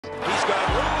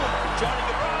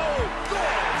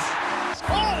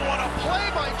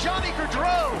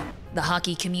The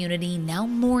hockey community now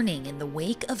mourning in the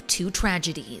wake of two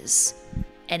tragedies.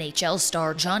 NHL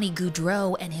star Johnny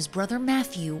Gaudreau and his brother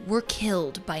Matthew were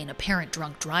killed by an apparent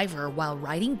drunk driver while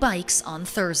riding bikes on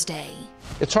Thursday.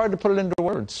 It's hard to put it into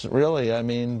words, really.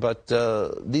 But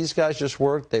these guys just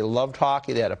worked. They loved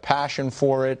hockey. They had a passion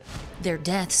for it. Their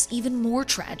deaths even more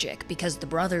tragic because the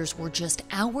brothers were just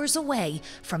hours away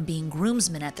from being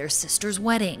groomsmen at their sister's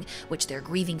wedding, which their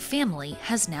grieving family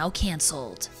has now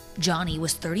canceled. Johnny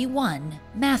was 31,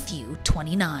 Matthew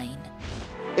 29.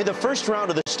 In the first round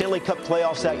of the Stanley Cup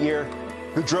playoffs that year,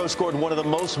 Gaudreau scored one of the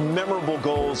most memorable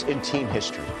goals in team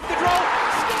history.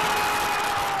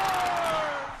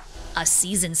 A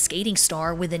seasoned skating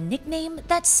star with a nickname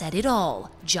that said it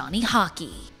all, Johnny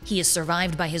Hockey. He is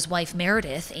survived by his wife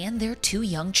Meredith and their two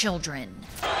young children.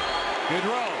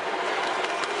 Gaudreau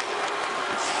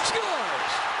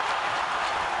scores!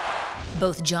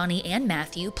 Both Johnny and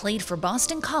Matthew played for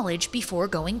Boston College before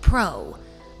going pro.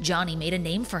 Johnny made a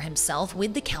name for himself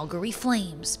with the Calgary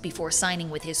Flames before signing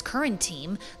with his current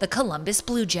team, the Columbus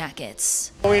Blue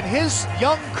Jackets. In his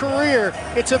young career,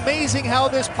 it's amazing how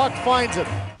this puck finds him.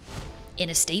 In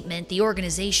a statement, the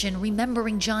organization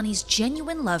remembering Johnny's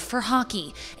genuine love for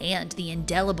hockey and the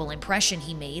indelible impression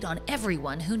he made on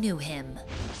everyone who knew him.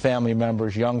 Family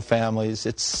members, young families,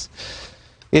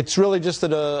 it's really just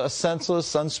a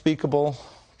senseless, unspeakable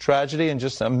tragedy and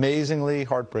just amazingly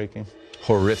heartbreaking.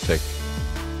 Horrific.